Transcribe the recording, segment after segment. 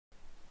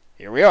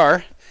Here we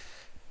are.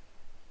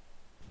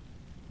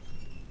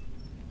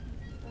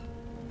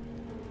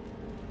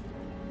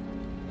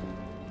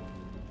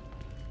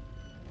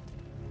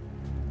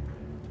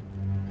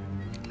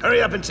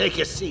 Hurry up and take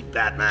your seat,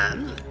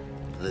 Batman.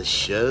 The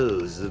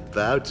show's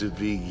about to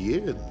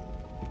begin.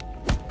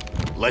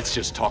 Let's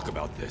just talk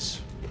about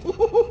this.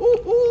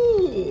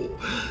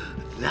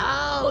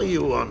 Now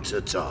you want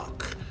to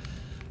talk.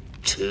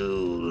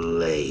 Too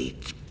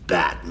late,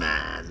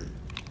 Batman.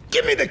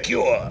 Give me the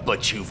cure.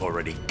 But you've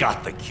already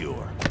got the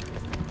cure.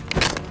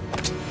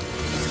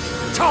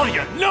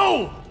 Talia,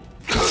 no!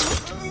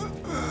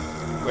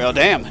 Well,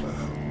 damn.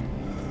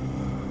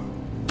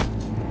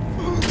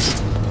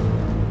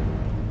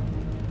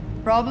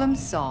 Problem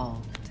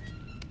solved.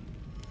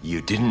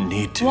 You didn't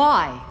need to.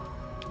 Why?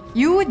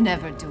 You would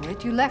never do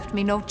it. You left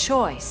me no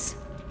choice.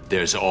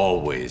 There's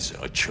always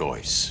a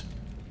choice.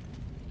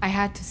 I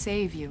had to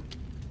save you.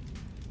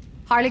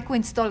 Harley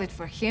Quinn stole it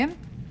for him.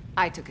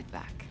 I took it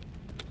back.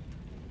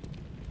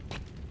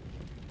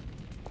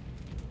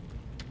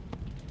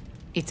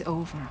 It's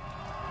over.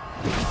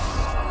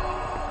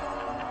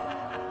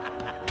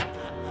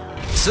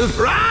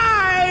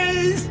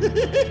 Surprise!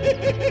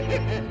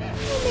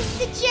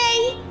 Mr. J,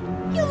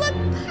 you look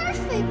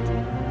perfect.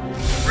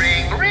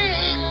 Ring,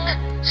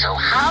 ring! So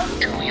how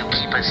do you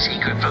keep a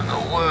secret from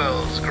the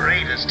world's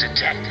greatest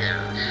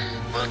detective?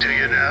 Well, do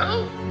you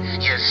know?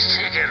 You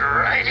stick it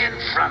right in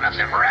front of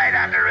him, right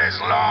under his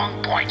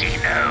long, pointy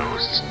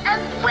nose,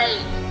 and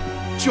wait.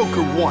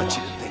 Joker wants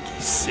you to think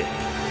he's sick.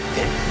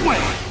 Then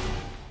wait!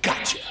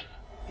 Gotcha!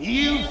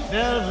 You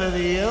fell for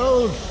the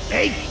old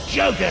fake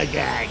Joker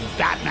gang,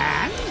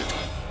 Batman.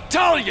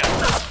 Talia!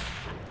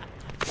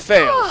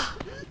 Fail.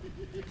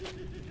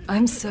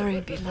 I'm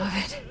sorry,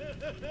 beloved.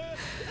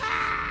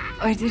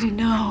 I didn't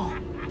know.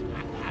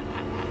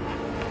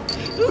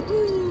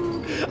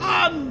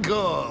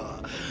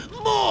 Encore!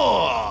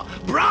 More!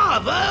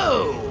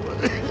 Bravo!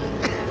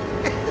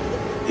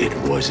 It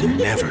was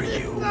never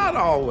you. Not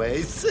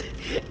always.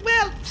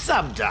 Well,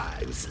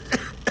 sometimes.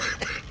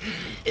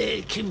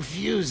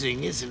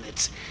 Confusing, isn't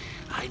it?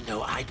 I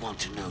know I'd want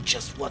to know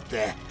just what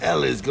the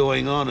hell is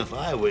going on if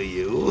I were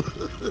you.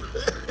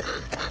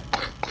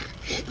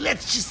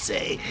 Let's just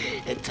say,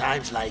 at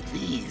times like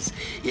these,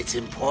 it's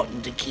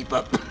important to keep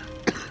up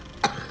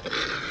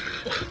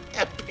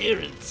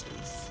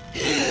appearances.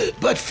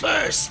 But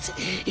first,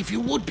 if you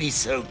would be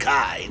so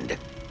kind,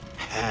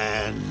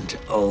 hand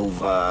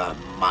over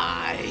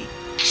my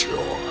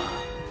cure.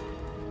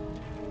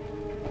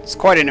 It's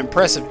quite an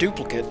impressive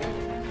duplicate.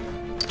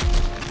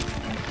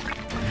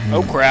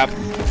 Oh crap.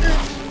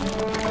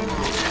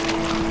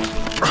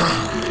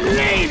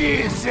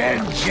 Ladies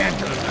and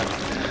gentlemen,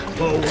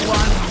 for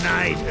one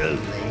night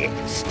only,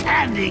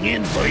 standing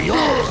in for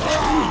yours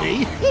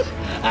truly,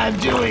 I'm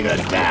doing a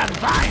damn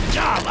fine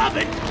job of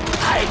it.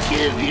 I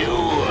give you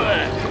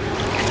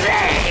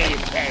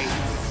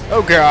Clayface.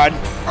 Oh god.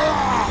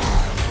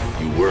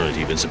 You weren't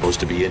even supposed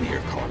to be in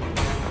here, Carlo.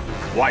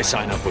 Why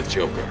sign up with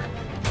Joker?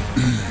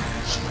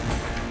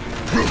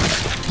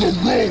 The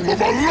role of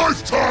a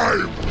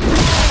lifetime!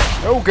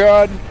 Oh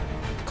god.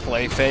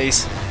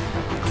 Clayface.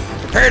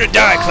 Prepare to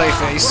die,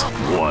 Clayface.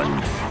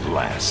 One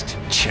last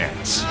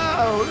chance.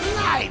 Oh,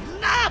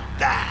 lighten up,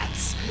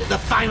 bats. The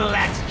final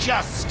act's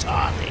just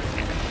starting.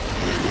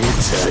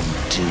 It's a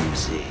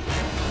doozy.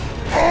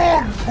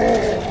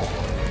 Encore!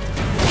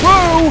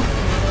 Whoa!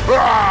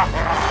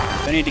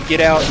 I need to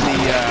get out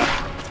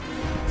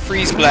the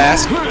freeze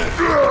blast.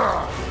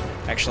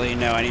 Actually,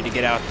 no, I need to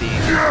get out the...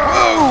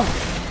 Whoa!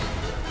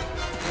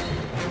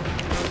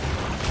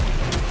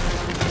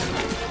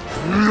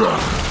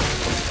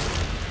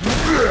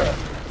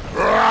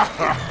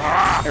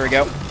 There we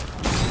go.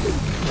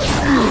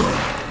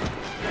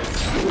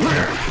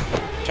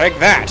 Take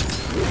that.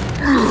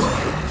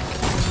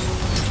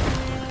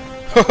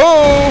 Ho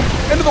ho!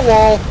 Into the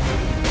wall.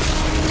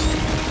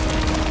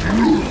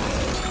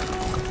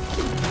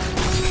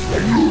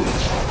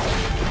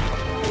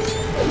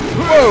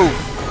 Whoa!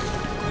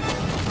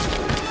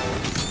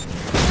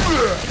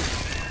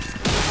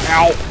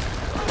 Ow!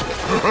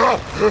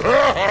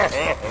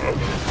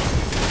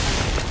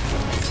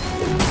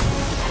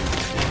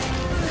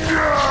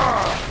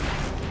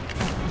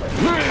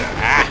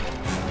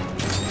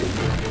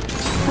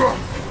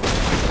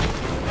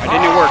 That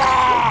didn't work. I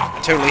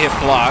totally hit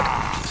block.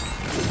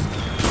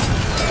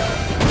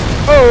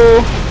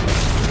 Oh!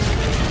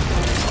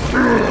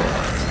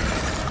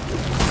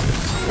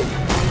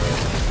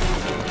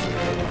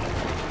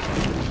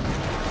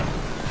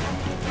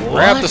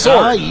 Grab the sword.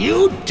 What are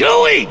you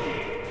doing?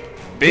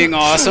 Being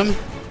awesome.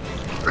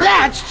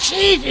 That's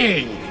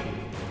cheating!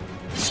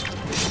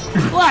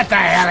 What the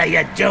hell are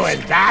you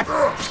doing, Bat?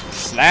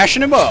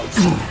 Slashing him up.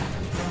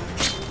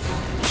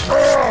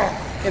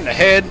 In the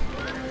head.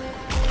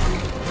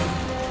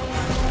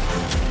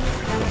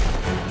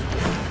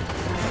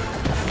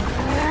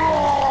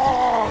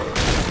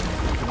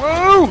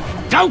 Whoa!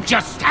 Don't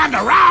just stand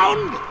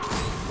around!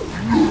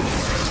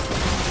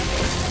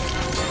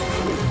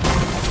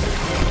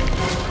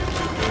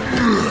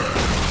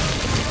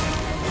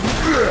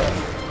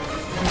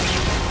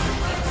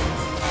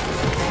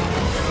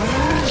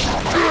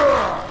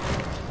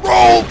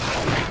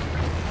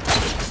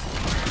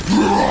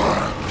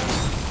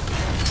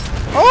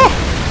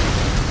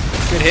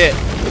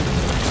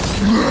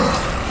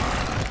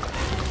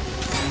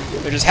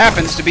 There just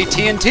happens to be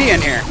TNT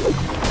in here.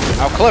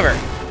 How clever.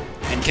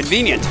 And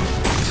convenient.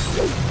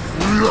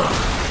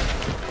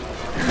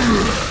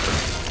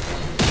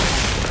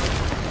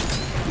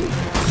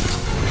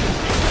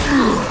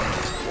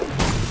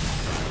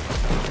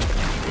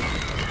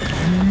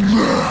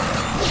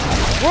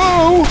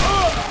 Whoa!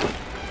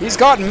 He's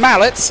got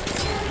mallets.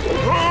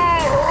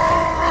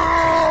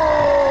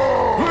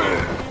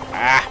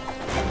 Ah.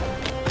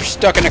 You're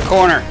stuck in a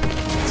corner.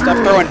 Stop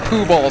throwing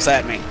poo balls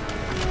at me.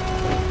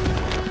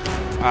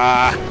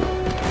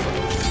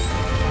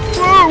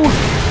 Whoa!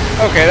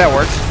 Okay, that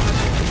worked.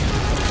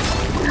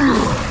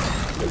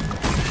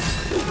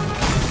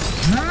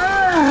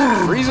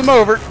 Freeze him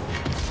over.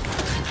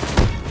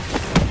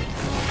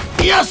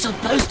 You're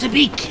supposed to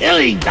be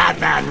killing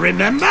Batman,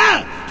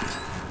 remember?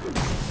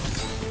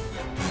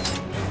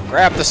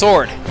 Grab the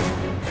sword.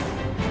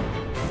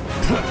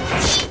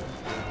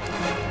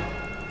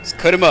 Let's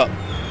cut him up.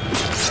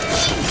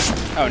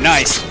 Oh,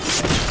 nice.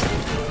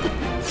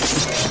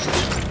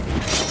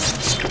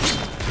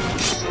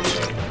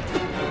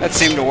 That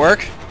seemed to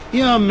work.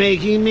 You're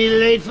making me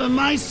late for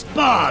my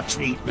spa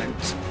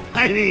treatment.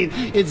 I mean,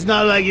 it's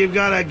not like you've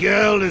got a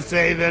girl to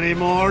save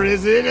anymore,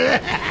 is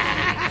it?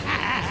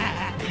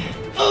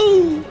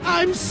 Oh,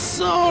 I'm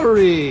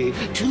sorry.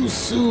 Too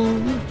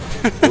soon?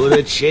 Would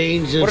a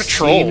change of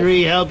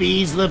scenery help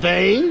ease the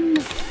pain?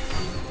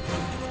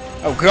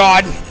 Oh,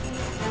 God.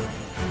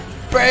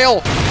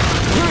 Bail.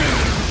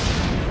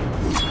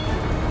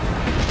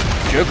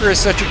 Joker is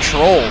such a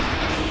troll.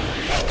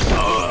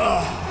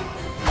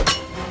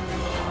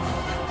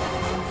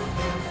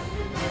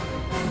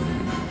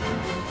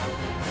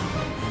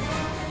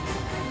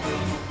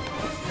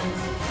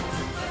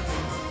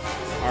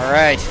 All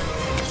right.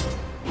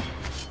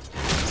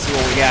 Let's see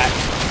what we got.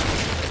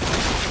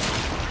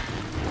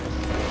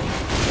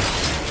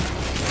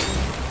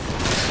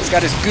 He's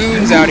got his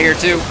goons out here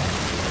too.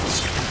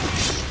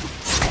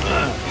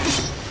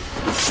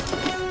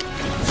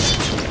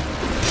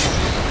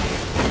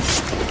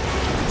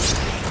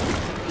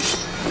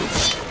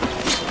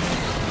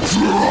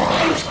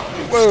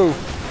 Whoa.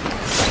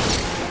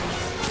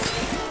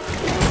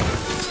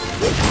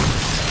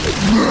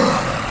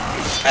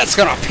 That's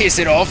gonna piss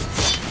it off.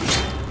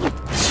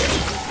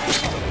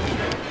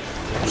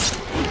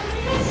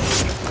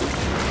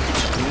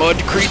 Mud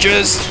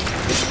creatures.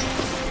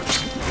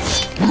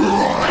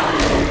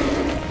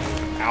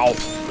 Ow.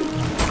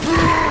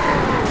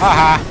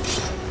 Haha.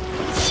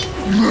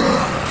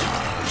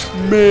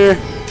 Meh.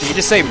 Did you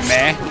just say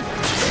meh?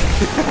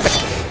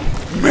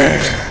 Meh.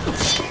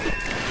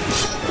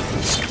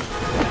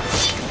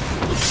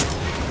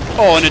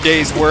 All in a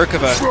day's work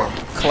of a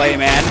clay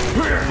man,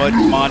 mud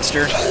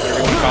monster, whatever you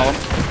want to call him.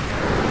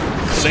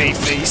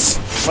 Clayface.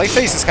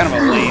 Clayface is kind of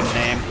a lame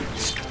name.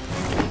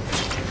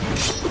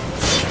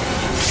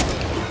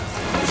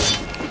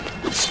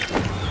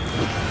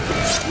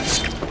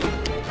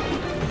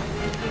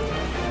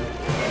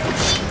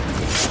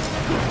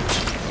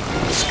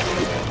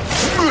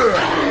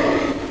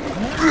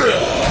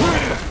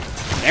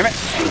 Damn it.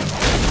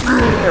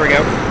 There we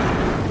go.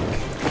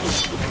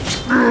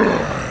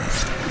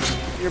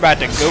 You're about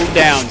to go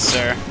down,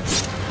 sir.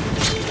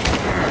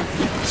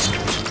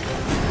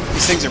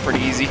 These things are pretty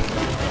easy.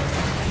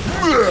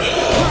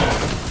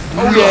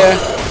 Oh yeah.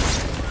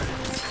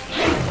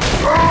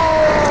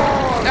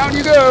 Down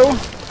you go.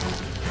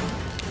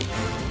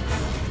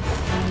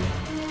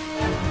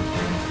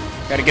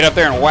 Gotta get up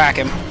there and whack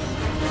him.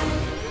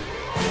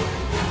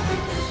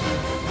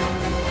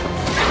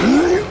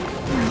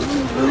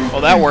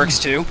 Well, that works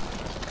too.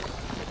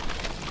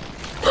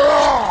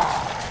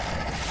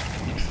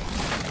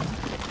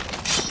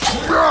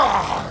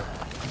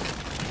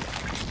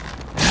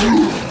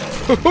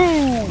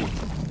 Hoo-hoo!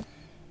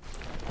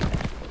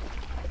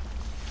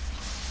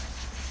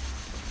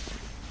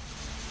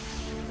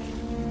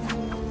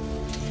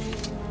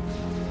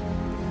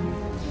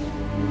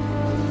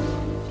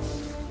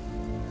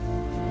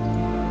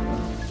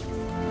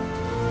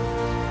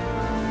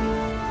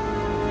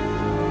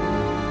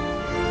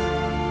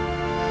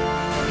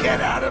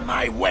 Get out of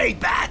my way,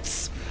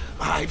 bats!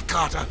 I've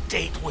got a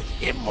date with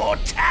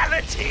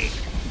immortality!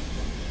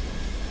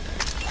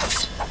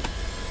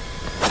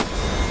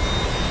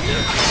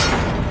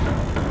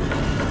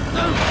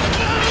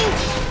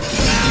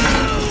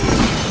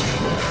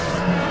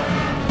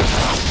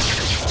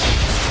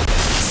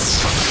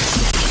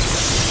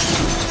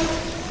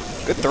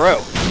 Good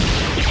throw.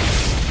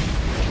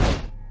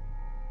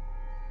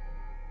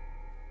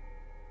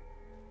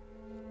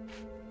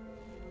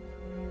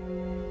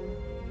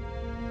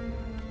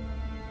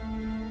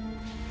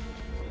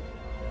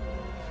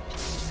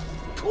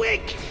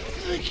 Quick!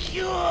 The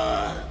cure!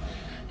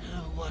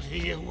 What are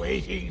you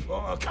waiting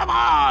for? Come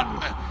on!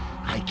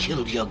 I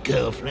killed your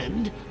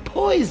girlfriend,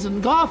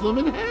 poisoned Gotham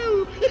in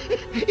hell.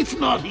 It's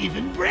not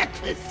even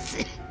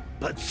breakfast.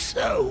 But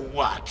so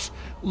what?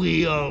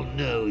 We all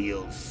know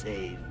you'll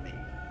save me.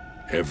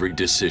 Every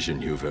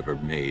decision you've ever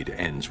made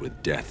ends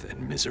with death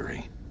and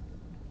misery.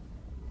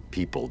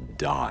 People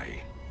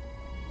die.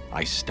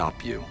 I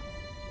stop you.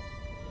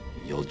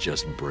 you'll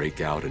just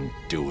break out and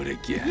do it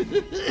again.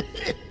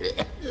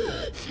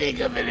 Think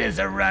of it as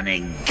a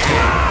running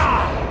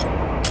gag!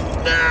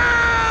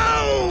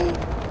 No!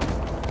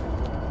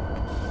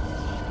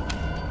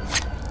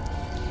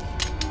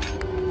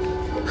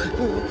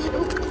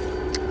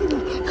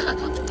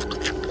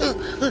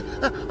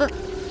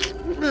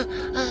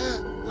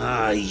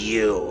 Are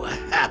you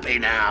happy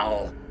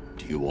now?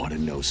 Do you want to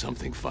know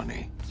something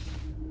funny?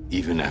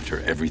 Even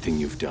after everything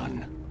you've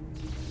done,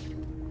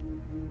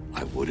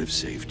 I would have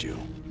saved you.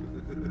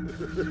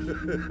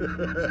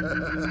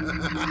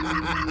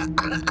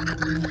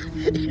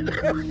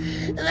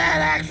 That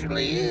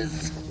actually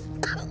is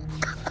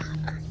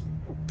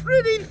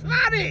pretty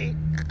funny.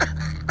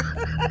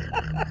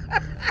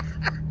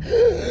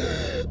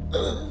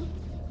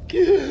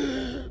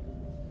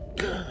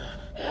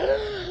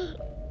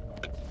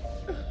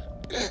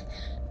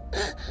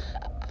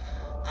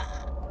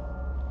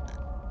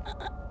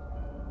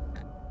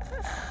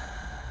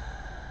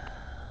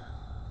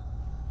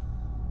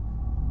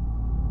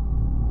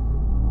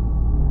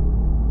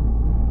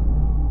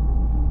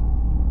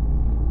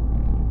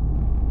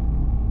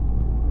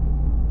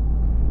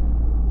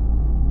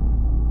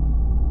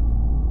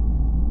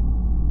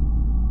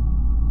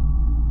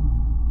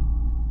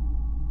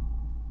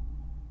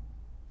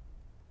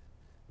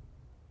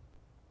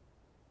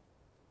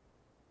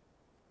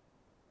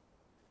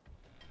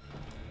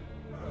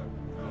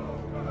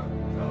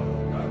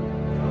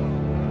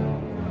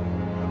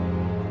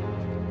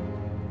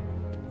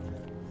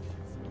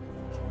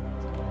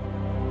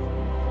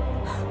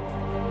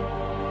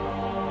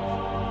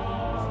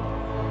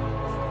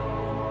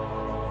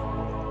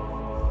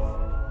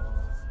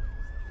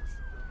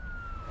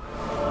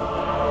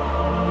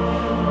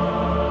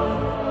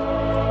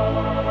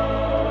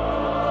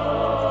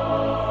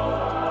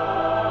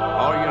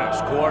 All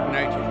units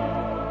coordinated.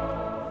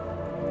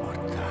 What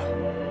the?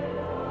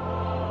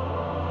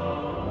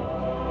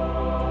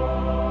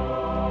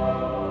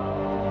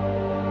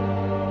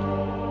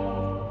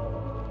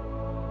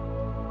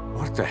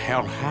 What the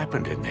hell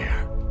happened in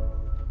there?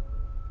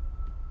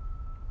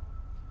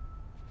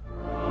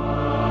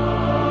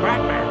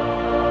 Batman!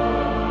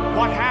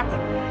 What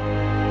happened?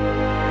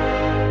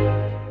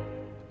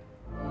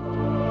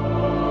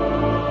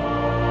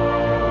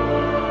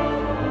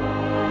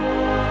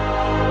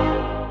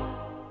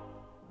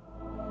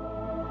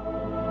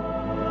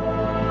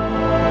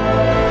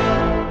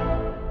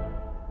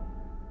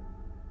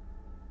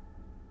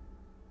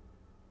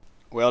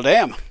 Well,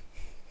 damn.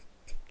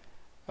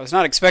 I was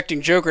not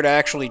expecting Joker to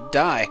actually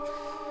die.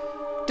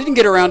 Didn't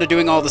get around to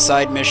doing all the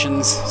side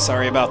missions.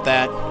 Sorry about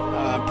that.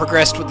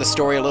 Progressed with the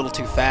story a little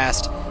too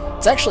fast.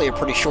 It's actually a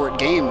pretty short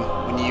game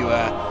when you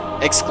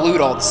exclude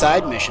all the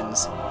side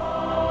missions.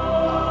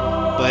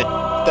 But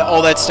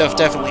all that stuff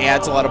definitely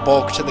adds a lot of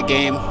bulk to the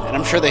game, and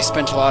I'm sure they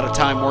spent a lot of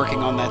time working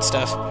on that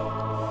stuff.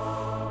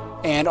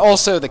 And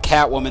also the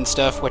Catwoman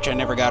stuff, which I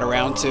never got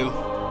around to.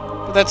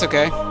 But that's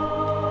okay.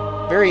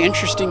 Very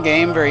interesting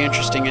game, very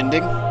interesting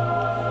ending.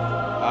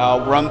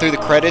 I'll run through the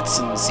credits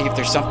and see if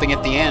there's something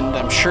at the end.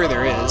 I'm sure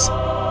there is.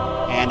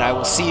 And I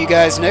will see you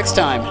guys next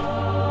time.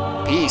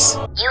 Peace.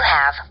 You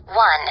have 1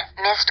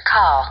 missed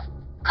call.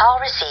 Call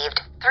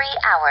received 3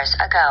 hours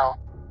ago.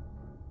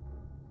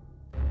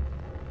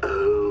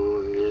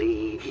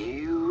 Only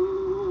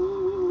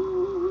you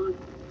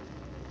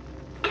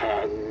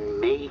can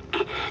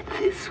make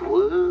this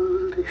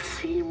world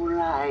seem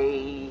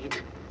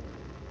right.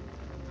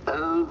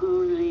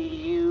 Only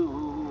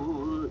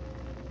you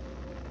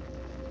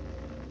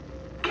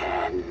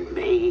can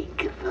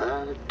make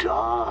the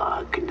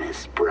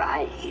darkness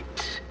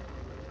bright.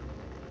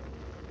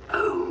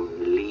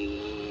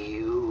 Only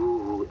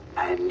you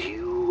and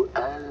you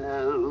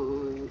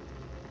alone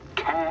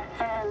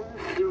can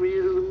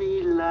thrill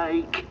me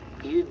like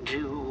you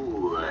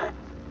do,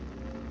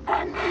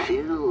 and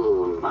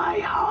fill my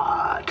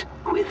heart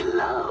with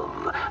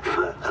love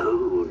for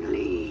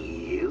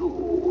only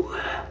you.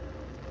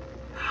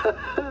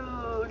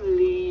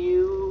 Only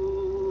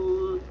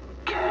you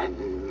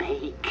can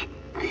make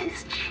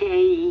this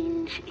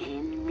change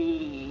in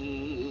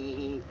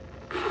me,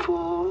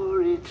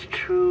 for it's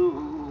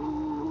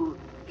true,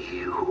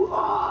 you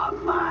are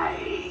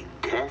my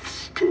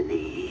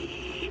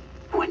destiny.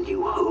 When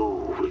you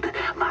hold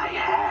my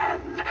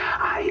hand,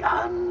 I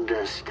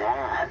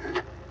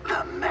understand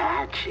the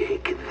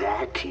magic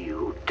that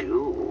you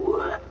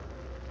do.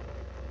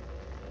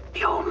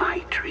 You're my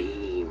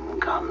dream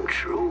come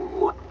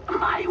true,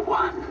 my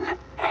one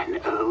and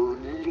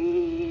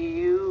only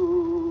you.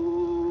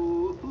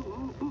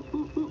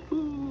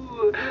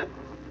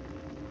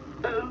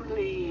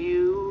 Only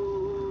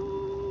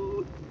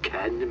you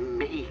can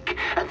make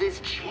this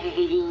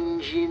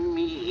change in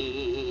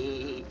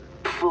me,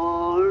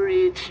 for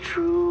it's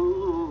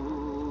true,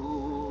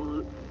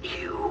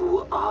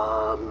 you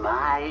are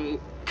my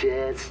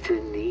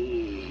destiny.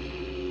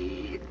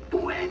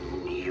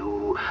 When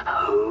you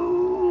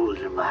hold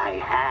my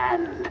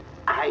hand,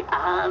 I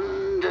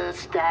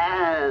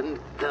understand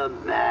the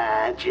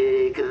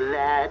magic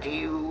that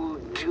you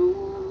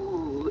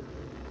do.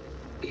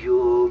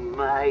 You're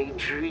my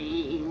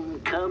dream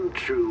come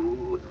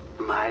true,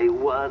 my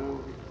one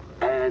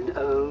and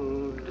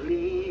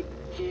only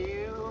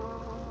you.